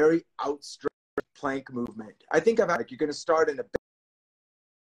a very outstretched plank movement. I think you're going to start in a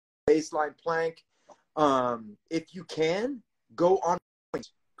baseline plank. If you can, go on point,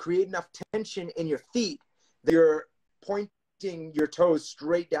 create enough tension in your feet that you're pointing your toes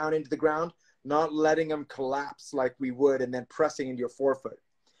straight down into the ground, not letting them collapse like we would and then pressing into your forefoot,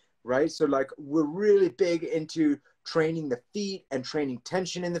 right? So like we're really big into training the feet and training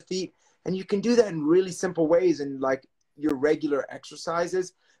tension in the feet. And you can do that in really simple ways in like your regular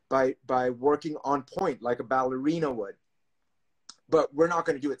exercises by working on point like a ballerina would. But we're not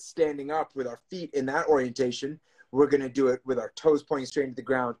going to do it standing up with our feet in that orientation. We're going to do it with our toes pointing straight into the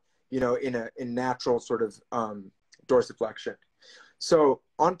ground, you know, in natural sort of dorsiflexion. So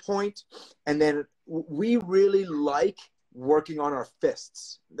on point, and then we really like working on our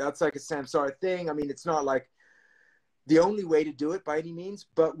fists. That's like a Samsara thing. I mean, it's not like the only way to do it by any means,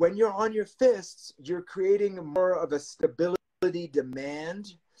 but when you're on your fists, you're creating more of a stability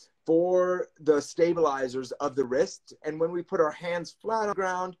demand for the stabilizers of the wrist. And when we put our hands flat on the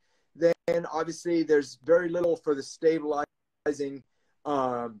ground, then obviously there's very little for the stabilizing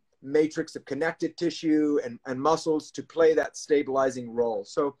matrix of connective tissue and muscles to play that stabilizing role.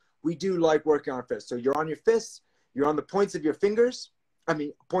 So we do like working on our fists. So you're on your fists, you're on the points of your fingers,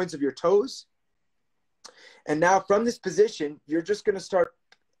 points of your toes. And now from this position, you're just going to start,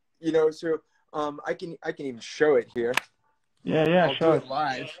 you know, so I can even show it here. Yeah, I'll do it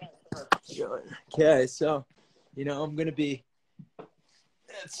live. Okay, so, you know, I'm going to be,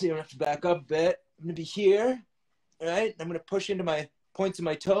 let's see, I'm going to have to back up a bit. I'm going to be here, all right? I'm going to push into my points of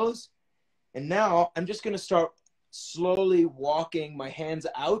my toes. And now I'm just going to start slowly walking my hands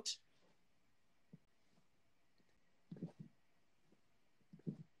out.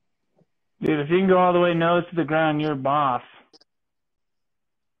 Dude, if you can go all the way nose to the ground, you're boss.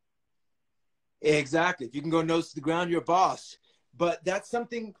 Exactly. If you can go nose to the ground, you're a boss. But that's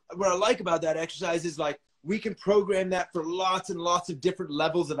something what I like about that exercise is like we can program that for lots and lots of different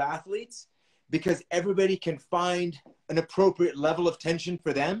levels of athletes because everybody can find an appropriate level of tension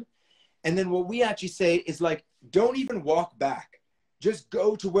for them. And then what we actually say is like, don't even walk back. Just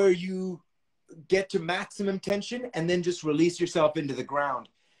go to where you get to maximum tension and then just release yourself into the ground,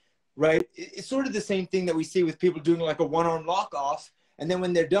 right? It's sort of the same thing that we see with people doing like a one-arm lock-off. And then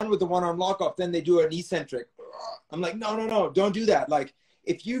when they're done with the one-arm lock-off, then they do an eccentric. I'm like, no, don't do that. Like,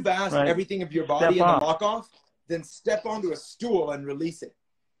 if you've asked everything of your body in the lock-off, then step onto a stool and release it.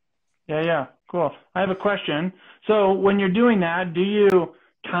 Yeah, cool. I have a question. So when you're doing that, do you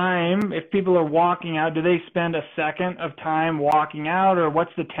time, if people are walking out, do they spend a second of time walking out, or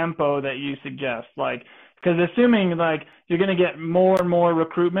what's the tempo that you suggest? Like, because assuming like you're going to get more and more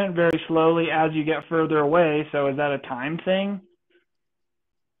recruitment very slowly as you get further away, so is that a time thing?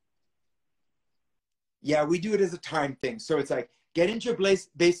 Yeah, we do it as a time thing. So it's like get into your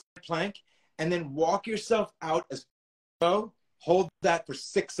base plank and then walk yourself out as low. Hold that for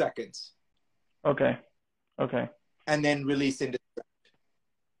 6 seconds. Okay. And then release into the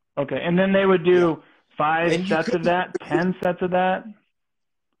ground. Okay. And then they would do 5 sets of that, 10 sets of that?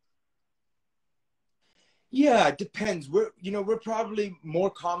 Yeah, it depends. We're probably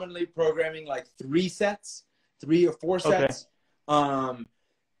more commonly programming like 3 sets, 3 or 4 sets.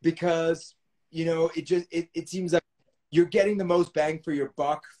 Because it seems like you're getting the most bang for your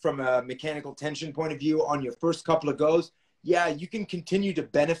buck from a mechanical tension point of view on your first couple of goes. Yeah, you can continue to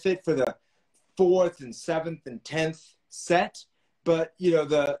benefit for the 4th and 7th and 10th set, but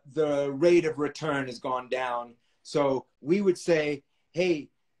the rate of return has gone down. So we would say, hey,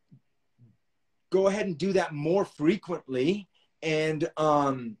 go ahead and do that more frequently and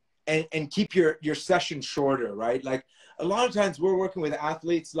keep your session shorter, right? Like a lot of times we're working with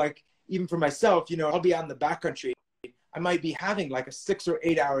athletes, like even for myself, I'll be out in the backcountry. I might be having like a 6 or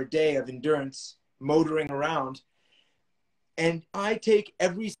 8 hour day of endurance motoring around. And I take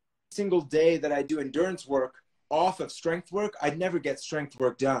every single day that I do endurance work off of strength work. I'd never get strength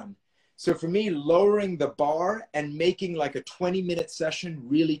work done. So for me, lowering the bar and making like a 20-minute session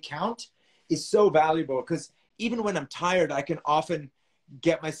really count is so valuable because even when I'm tired, I can often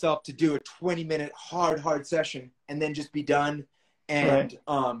get myself to do a 20-minute hard session and then just be done and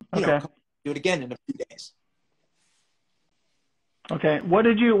do it again in a few days. Okay. What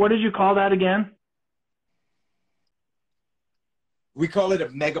did you call that again? We call it a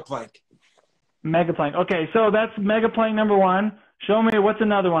mega plank. Mega plank. Okay, so that's mega plank number 1. Show me what's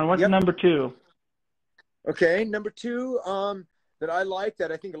another one. What's number 2? Okay, number 2 that I like that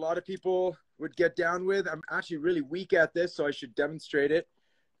I think a lot of people would get down with. I'm actually really weak at this, so I should demonstrate it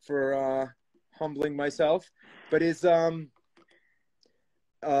for humbling myself. But is I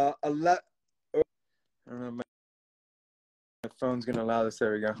don't know, my phone's gonna allow this.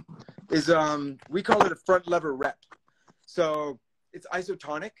 There we go. Is we call it a front lever rep. So it's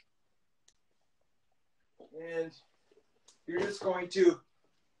isotonic, and you're just going to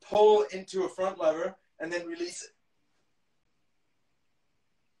pull into a front lever and then release it.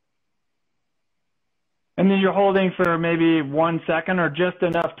 And then you're holding for maybe 1 second or just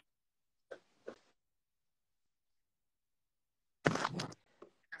enough.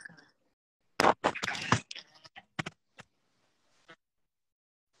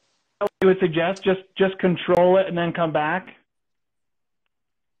 You would suggest just control it and then come back?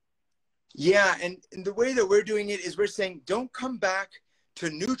 Yeah, and the way that we're doing it is we're saying don't come back to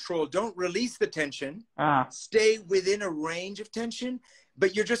neutral, don't release the tension, stay within a range of tension,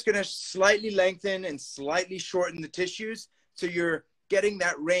 but you're just going to slightly lengthen and slightly shorten the tissues so you're getting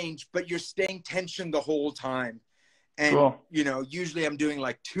that range, but you're staying tension the whole time. And, usually I'm doing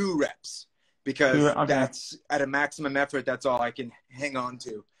like 2 reps because that's at a maximum effort, that's all I can hang on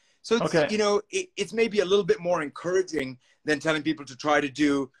to. So, it's maybe a little bit more encouraging than telling people to try to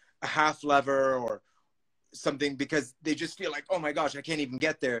do a half lever or something because they just feel like, oh my gosh, I can't even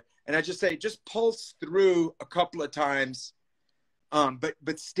get there. And I just say, just pulse through a couple of times,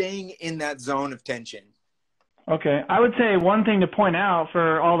 but staying in that zone of tension. Okay. I would say one thing to point out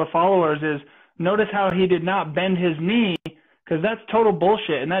for all the followers is notice how he did not bend his knee because that's total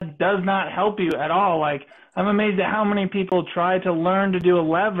bullshit and that does not help you at all. Like, I'm amazed at how many people try to learn to do a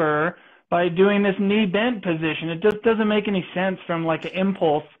lever by doing this knee bent position. It just doesn't make any sense from like an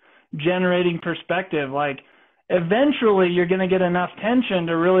impulse generating perspective. Like, eventually you're going to get enough tension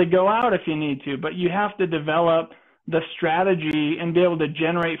to really go out if you need to, but you have to develop the strategy and be able to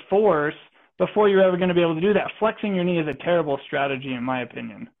generate force before you're ever going to be able to do that. Flexing your knee is a terrible strategy, in my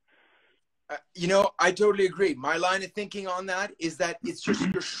opinion. You know, I totally agree. My line of thinking on that is that it's just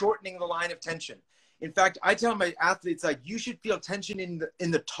you're shortening the line of tension. In fact, I tell my athletes, like, you should feel tension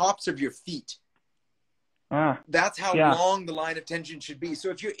in the tops of your feet. That's how long the line of tension should be. So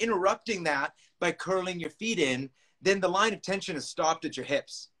if you're interrupting that by curling your feet in, then the line of tension is stopped at your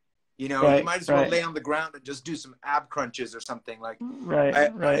hips. You know, you might as well lay on the ground and just do some ab crunches or something. Like,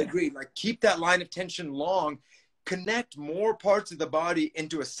 I agree. Like, keep that line of tension long. Connect more parts of the body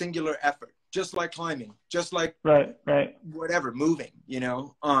into a singular effort, just like climbing, just like whatever, moving. You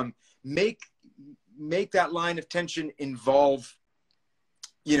know, make that line of tension involve,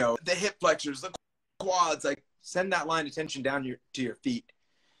 you know, the hip flexors, the quads. Like, send that line of tension down to your feet.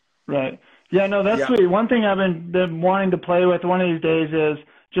 Right. Yeah. No, that's sweet. One thing I've been wanting to play with one of these days is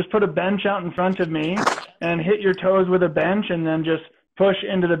just put a bench out in front of me and hit your toes with a bench, and then just push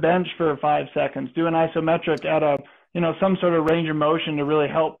into the bench for 5 seconds. Do an isometric at a, you know, some sort of range of motion to really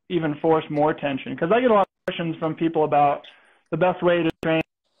help even force more tension. Because I get a lot of questions from people about the best way to train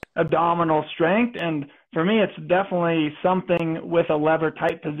abdominal strength. And for me, it's definitely something with a lever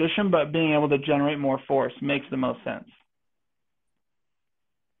type position, but being able to generate more force makes the most sense.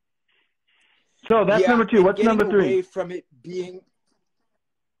 So that's number 2. What's number 3? Away from it being...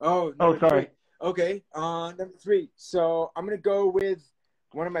 sorry. 3. Okay, number 3. So I'm going to go with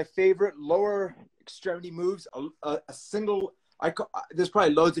one of my favorite lower extremity moves, a single, there's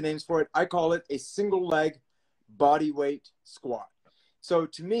probably loads of names for it. I call it a single leg body weight squat. So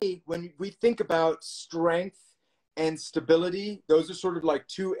to me, when we think about strength and stability, those are sort of like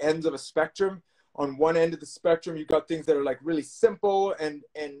two ends of a spectrum. On one end of the spectrum, you've got things that are like really simple and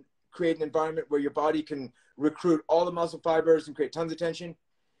create an environment where your body can recruit all the muscle fibers and create tons of tension.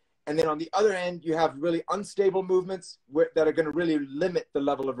 And then on the other end, you have really unstable movements that are going to really limit the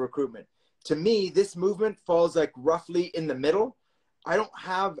level of recruitment. To me, this movement falls like roughly in the middle. I don't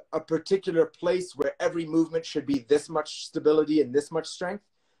have a particular place where every movement should be this much stability and this much strength,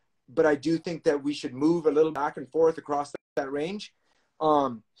 but I do think that we should move a little back and forth across that range.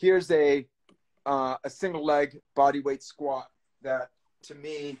 Here's a single leg body weight squat that, to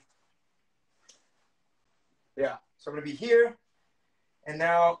me, so I'm going to be here. And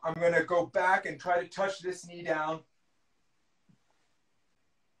now I'm going to go back and try to touch this knee down.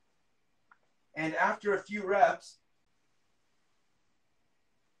 And after a few reps,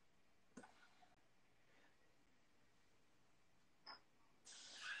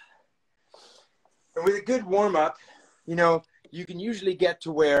 and with a good warm-up, you know, you can usually get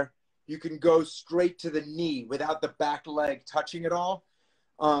to where you can go straight to the knee without the back leg touching at all.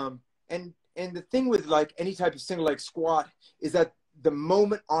 And the thing with like any type of single leg squat is that the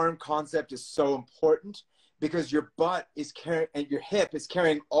moment arm concept is so important, because your butt is carrying and your hip is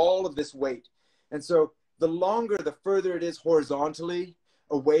carrying all of this weight. And so the longer, the further it is horizontally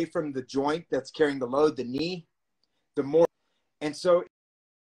away from the joint that's carrying the load, the knee, the more. And so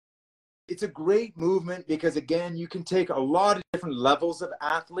it's a great movement because, again, you can take a lot of different levels of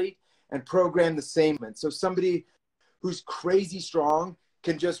athlete and program the same. So somebody who's crazy strong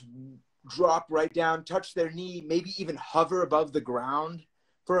can just drop right down, touch their knee, maybe even hover above the ground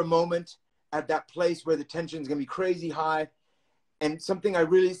for a moment at that place where the tension is going to be crazy high. And something I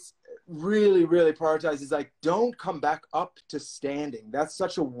really prioritize is like, don't come back up to standing. That's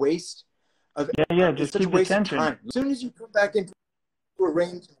such a waste of just keep the tension. Time. As soon as you come back into a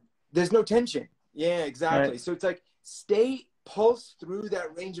range, there's no tension. Yeah, exactly. So it's like, pulse through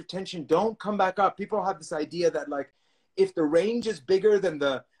that range of tension. Don't come back up. People have this idea that like, if the range is bigger, then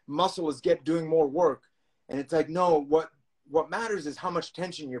the muscle is doing more work. And it's like, no, what matters is how much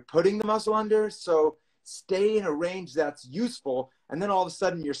tension you're putting the muscle under. So stay in a range that's useful. And then all of a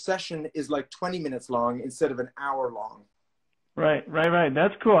sudden your session is like 20 minutes long instead of an hour long. Right.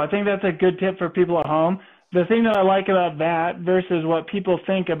 That's cool. I think that's a good tip for people at home. The thing that I like about that versus what people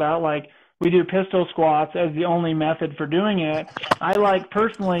think about, like we do pistol squats as the only method for doing it, I like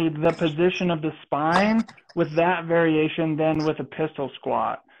personally the position of the spine with that variation than with a pistol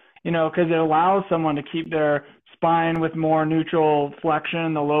squat, you know, because it allows someone to keep their spine with more neutral flexion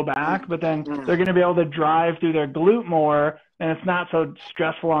in the low back, but then they're going to be able to drive through their glute more, and it's not so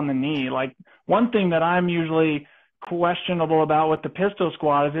stressful on the knee. Like one thing that I'm usually questionable about with the pistol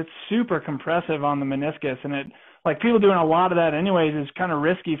squat is it's super compressive on the meniscus, and it, like people doing a lot of that anyways, is kind of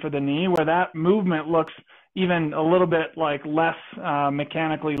risky for the knee, where that movement looks even a little bit like less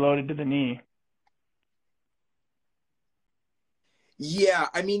mechanically loaded to the knee. Yeah,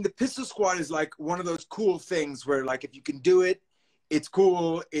 I mean, the pistol squat is like one of those cool things where like if you can do it, it's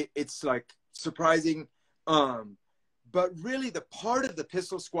cool. It's like surprising. But really the part of the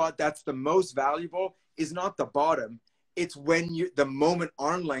pistol squat that's the most valuable is not the bottom. It's when the moment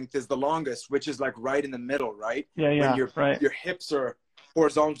arm length is the longest, which is like right in the middle, right? When your hips are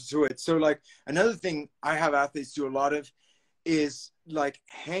horizontal to it. So like another thing I have athletes do a lot of is like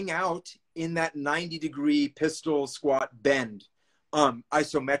hang out in that 90-degree pistol squat bend,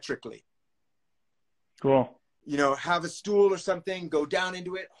 isometrically. Cool. You know, have a stool or something, go down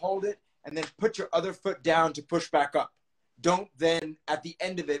into it, hold it, and then put your other foot down to push back up. Don't then, at the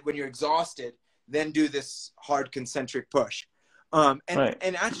end of it, when you're exhausted, then do this hard concentric push. And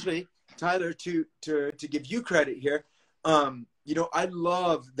actually, Tyler, to give you credit here, you know, I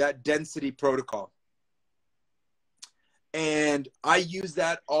love that density protocol. And I use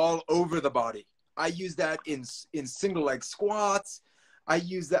that all over the body. I use that in single leg squats. I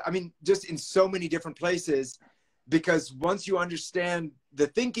use that, I mean, just in so many different places, because once you understand the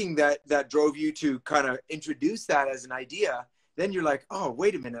thinking that drove you to kind of introduce that as an idea, then you're like, oh,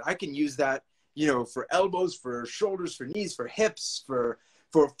 wait a minute, I can use that, you know, for elbows, for shoulders, for knees, for hips, for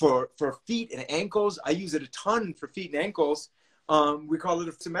feet and ankles. I use it a ton for feet and ankles. We call it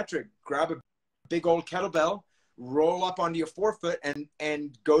a symmetric. Grab a big old kettlebell, roll up onto your forefoot,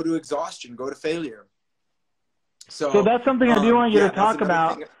 and go to exhaustion, go to failure. So that's something I do want you to talk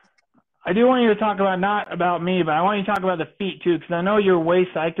about. I do want you to talk about, not about me, but I want you to talk about the feet too, because I know you're way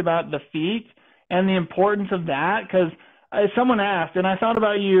psyched about the feet and the importance of that. Because someone asked, and I thought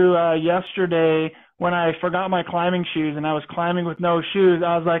about you yesterday when I forgot my climbing shoes and I was climbing with no shoes.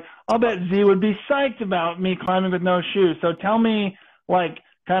 I was like, I'll bet Z would be psyched about me climbing with no shoes. So tell me, like,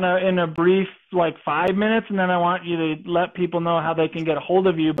 kind of in a brief, like 5 minutes, and then I want you to let people know how they can get a hold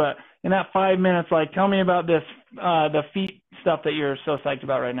of you. But in that 5 minutes, like, tell me about this, the feet stuff that you're so psyched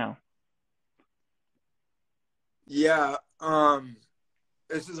about right now. Yeah.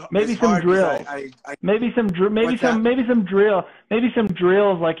 This is maybe some drills. Maybe some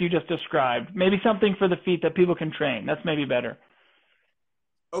drills like you just described. Maybe something for the feet that people can train. That's maybe better.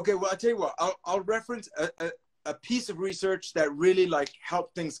 Okay. Well, I'll tell you what, I'll reference a piece of research that really like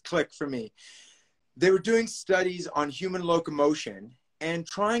helped things click for me. They were doing studies on human locomotion and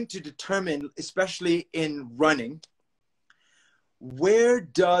trying to determine, especially in running, where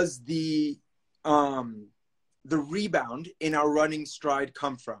does the rebound in our running stride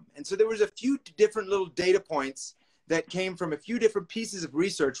come from? And so there was a few different little data points that came from a few different pieces of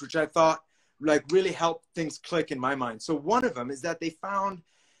research, which I thought like really helped things click in my mind. So one of them is that they found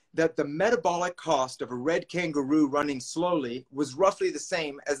that the metabolic cost of a red kangaroo running slowly was roughly the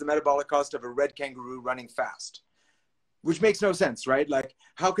same as the metabolic cost of a red kangaroo running fast, which makes no sense, right? Like,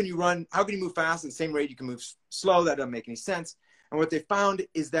 how can you move fast at the same rate you can move slow? That doesn't make any sense. And what they found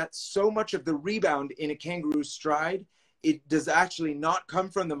is that so much of the rebound in a kangaroo stride, it does actually not come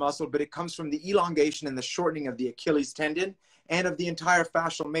from the muscle, but it comes from the elongation and the shortening of the Achilles tendon and of the entire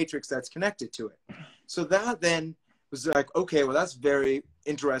fascial matrix that's connected to it. So that then was like, okay, well, that's very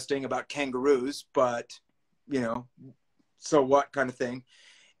interesting about kangaroos, but, you know, so what kind of thing.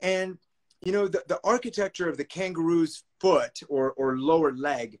 And, you know, the architecture of the kangaroo's foot or lower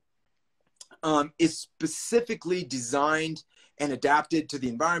leg is specifically designed and adapted to the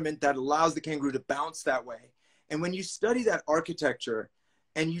environment that allows the kangaroo to bounce that way. And when you study that architecture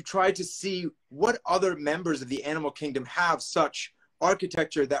and you try to see what other members of the animal kingdom have such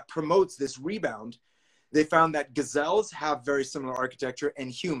architecture that promotes this rebound, they found that gazelles have very similar architecture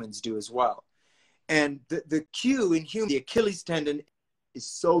and humans do as well. And the cue in human, the Achilles tendon is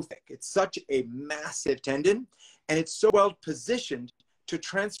so thick. It's such a massive tendon, and it's so well positioned to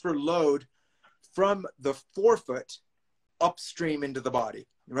transfer load from the forefoot upstream into the body,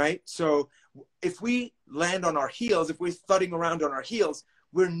 right? So if we land on our heels, if we're thudding around on our heels,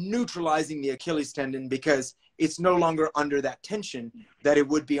 we're neutralizing the Achilles tendon because it's no longer under that tension that it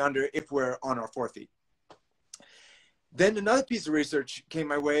would be under if we're on our forefeet. Then another piece of research came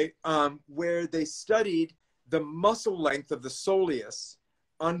my way where they studied the muscle length of the soleus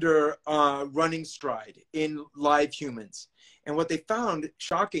under running stride in live humans. And what they found,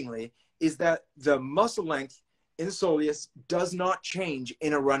 shockingly, is that the muscle length in the soleus does not change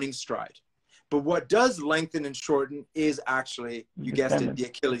in a running stride. But what does lengthen and shorten is actually, you guessed it, the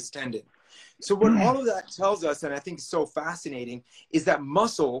Achilles tendon. So what all of that tells us, and I think is so fascinating, is that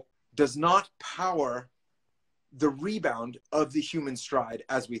muscle does not power the rebound of the human stride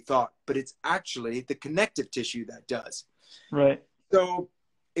as we thought, but it's actually the connective tissue that does. Right. So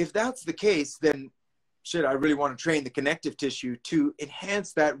if that's the case, then shit, I really want to train the connective tissue to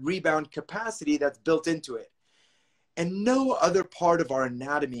enhance that rebound capacity that's built into it. And no other part of our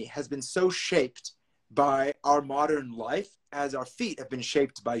anatomy has been so shaped by our modern life as our feet have been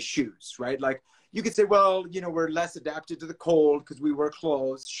shaped by shoes, right? Like you could say, well, you know, we're less adapted to the cold because we wear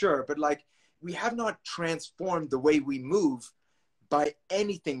clothes. Sure. But like, we have not transformed the way we move by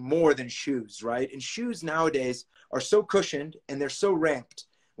anything more than shoes, right? And shoes nowadays are so cushioned and they're so ramped.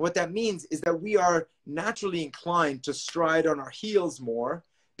 What that means is that we are naturally inclined to stride on our heels more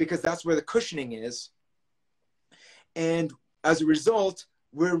because that's where the cushioning is. And as a result,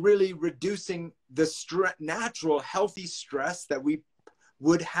 we're really reducing the natural healthy stress that we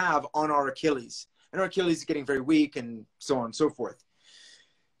would have on our Achilles. And our Achilles is getting very weak and so on and so forth.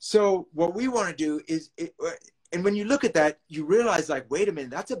 So what we want to do is, and when you look at that, you realize like, wait a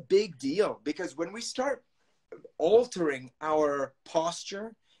minute, that's a big deal. Because when we start altering our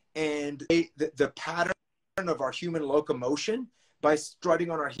posture and the pattern of our human locomotion by strutting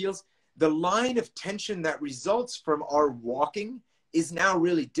on our heels, the line of tension that results from our walking is now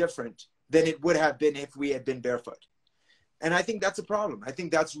really different than it would have been if we had been barefoot. And I think that's a problem. I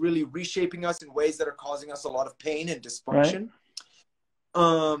think that's really reshaping us in ways that are causing us a lot of pain and dysfunction.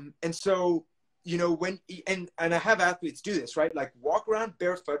 Right. And so, you know, and I have athletes do this, right? Like walk around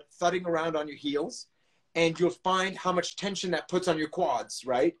barefoot, thudding around on your heels, and you'll find how much tension that puts on your quads,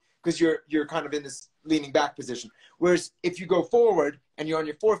 right? Because you're kind of in this leaning back position. Whereas if you go forward and you're on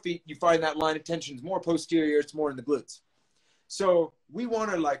your forefeet, you find that line of tension is more posterior, it's more in the glutes. So we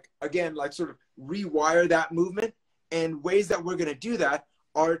want to like, again, like sort of rewire that movement. And ways that we're going to do that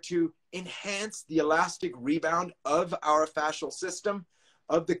are to enhance the elastic rebound of our fascial system,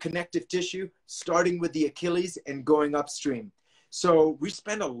 of the connective tissue, starting with the Achilles and going upstream. So we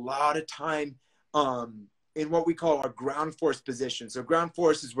spend a lot of time in what we call our ground force position. So ground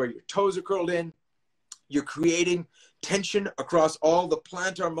force is where your toes are curled in. You're creating tension across all the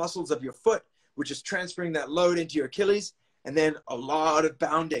plantar muscles of your foot, which is transferring that load into your Achilles. And then a lot of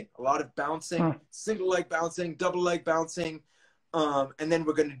bounding, a lot of bouncing, single leg bouncing, double leg bouncing. And then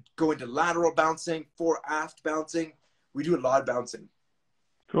we're going to go into lateral bouncing, fore aft bouncing. We do a lot of bouncing.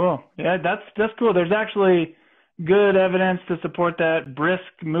 Cool. Yeah, that's cool. There's actually good evidence to support that brisk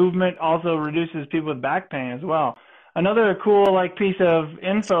movement also reduces people with back pain as well. Another cool like piece of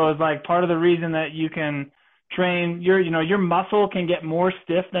info is like part of the reason that you can train your muscle can get more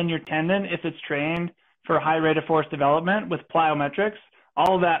stiff than your tendon if it's trained for high rate of force development with plyometrics.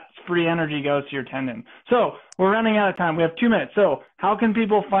 All of that free energy goes to your tendon. So we're running out of time. We have 2 minutes. So how can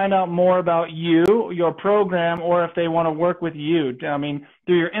people find out more about you, your program, or if they want to work with you? I mean,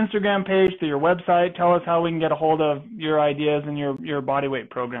 through your Instagram page, through your website, tell us how we can get a hold of your ideas and your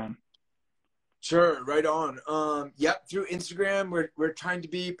bodyweight program. Sure, right on. Yep, through Instagram, we're trying to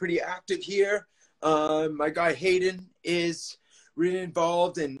be pretty active here. My guy Hayden is really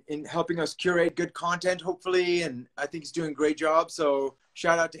involved in helping us curate good content, hopefully, and I think he's doing a great job. So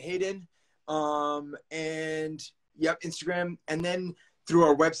shout out to Hayden. And yep, Instagram, and then through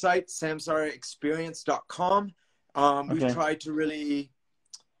our website, samsaraexperience.com. We've tried to really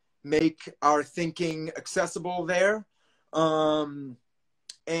make our thinking accessible there. And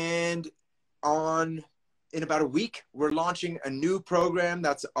in about a week, we're launching a new program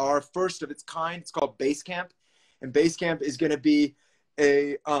that's our first of its kind. It's called Basecamp. And Basecamp is going to be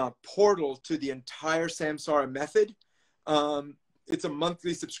a portal to the entire Samsara method. It's a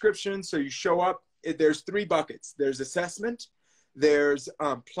monthly subscription. So you show up, there's 3 buckets. There's assessment, there's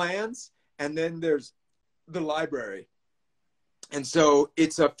plans, and then there's the library. And so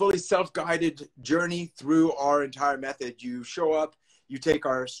it's a fully self-guided journey through our entire method. You show up, you take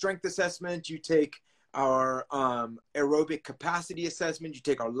our strength assessment, you take our aerobic capacity assessment, you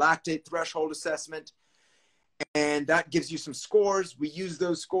take our lactate threshold assessment, and that gives you some scores. We use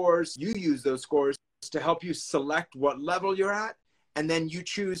those scores, you use those scores to help you select what level you're at. And then you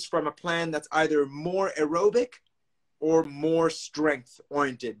choose from a plan that's either more aerobic or more strength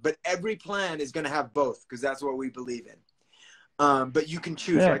oriented. But every plan is going to have both because that's what we believe in. But you can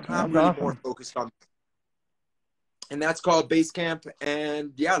choose, like, I'm really more focused on. And that's called Basecamp.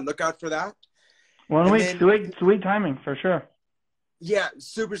 And yeah, look out for that. 1 week, sweet timing for sure. Yeah,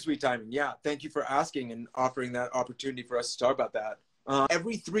 super sweet timing. Yeah, thank you for asking and offering that opportunity for us to talk about that.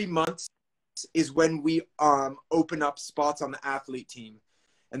 Every 3 months is when we open up spots on the athlete team.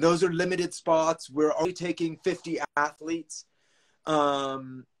 And those are limited spots. We're only taking 50 athletes.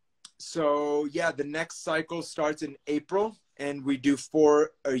 So yeah, the next cycle starts in April and we do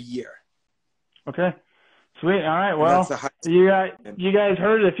 4 a year. Okay. Sweet. All right. Well, you guys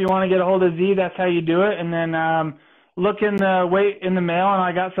heard it. If you want to get a hold of Z, that's how you do it. And then look in the mail, and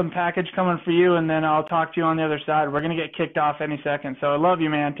I got some package coming for you, and then I'll talk to you on the other side. We're going to get kicked off any second. So I love you,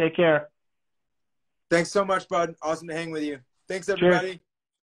 man. Take care. Thanks so much, bud. Awesome to hang with you. Thanks, everybody. Cheers.